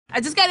I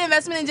just got an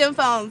investment in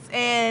GemPhones,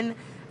 and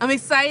I'm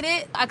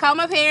excited. I called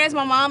my parents,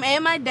 my mom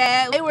and my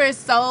dad. They were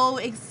so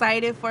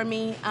excited for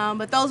me,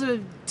 but those are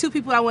two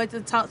people I wanted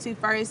to talk to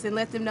first and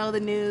let them know the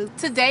news.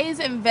 Today's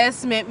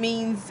investment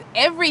means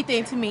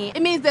everything to me.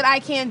 It means that I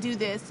can do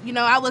this. You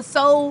know, I was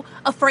so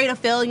afraid of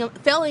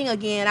failing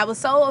again. I was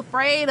so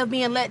afraid of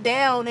being let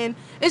down, and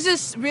it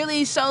just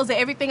really shows that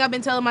everything I've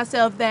been telling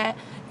myself, that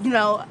you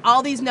know,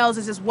 all these no's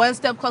is just one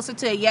step closer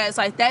to a yes.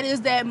 Like, that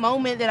is that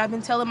moment that I've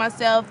been telling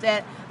myself,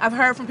 that I've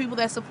heard from people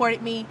that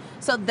supported me.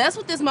 So that's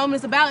what this moment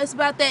is about. It's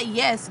about that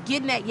yes,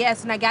 getting that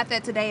yes, and I got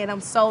that today, and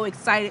I'm so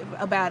excited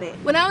about it.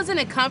 When I was in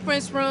a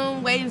conference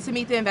room waiting to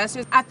meet the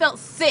investors, I felt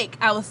sick.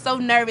 I was so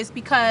nervous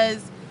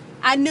because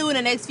I knew in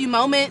the next few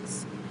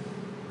moments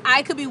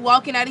I could be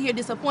walking out of here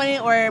disappointed,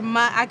 or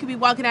I could be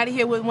walking out of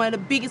here with one of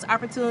the biggest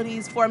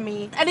opportunities for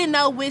me. I didn't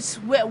know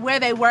where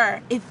they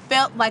were. It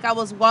felt like I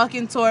was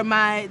walking toward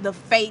the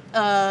fate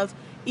of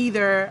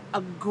either a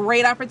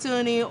great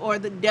opportunity or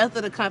the death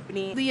of the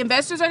company. The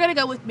investors are gonna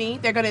go with me.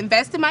 They're gonna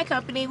invest in my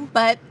company,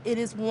 but it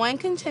is one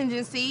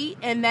contingency,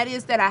 and that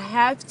is that I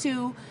have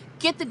to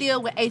get the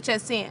deal with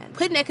HSN.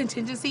 Putting that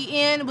contingency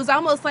in was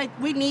almost like,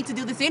 we need to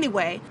do this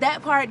anyway.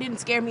 That part didn't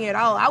scare me at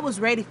all. I was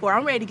ready for it.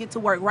 I'm ready to get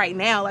to work right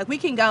now. Like, we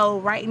can go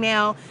right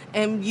now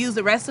and use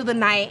the rest of the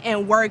night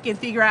and work and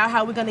figure out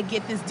how we're gonna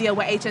get this deal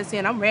with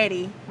HSN. I'm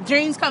ready.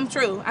 Dreams come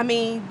true. I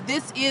mean,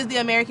 this is the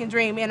American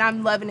dream, and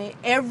I'm loving it.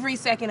 Every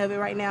second of it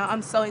right now.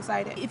 I'm so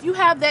excited. If you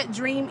have that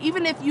dream,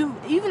 even if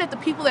the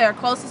people that are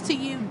closest to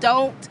you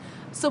don't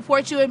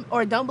support you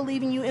or don't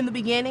believe in you in the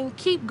beginning,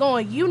 keep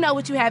going. You know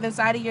what you have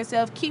inside of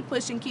yourself. Keep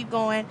pushing, keep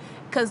going,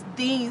 because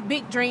these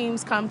big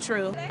dreams come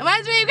true. And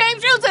my dream came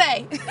true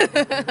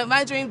today.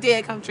 My dream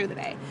did come true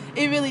today.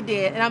 It really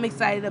did, and I'm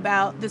excited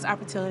about this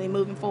opportunity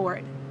moving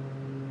forward.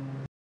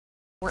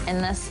 We're in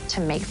this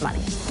to make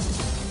money.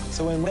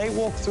 So when they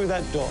walk through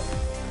that door,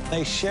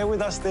 they share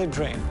with us their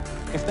dream.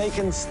 If they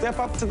can step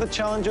up to the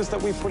challenges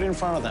that we put in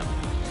front of them,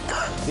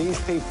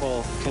 these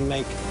people can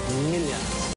make millions.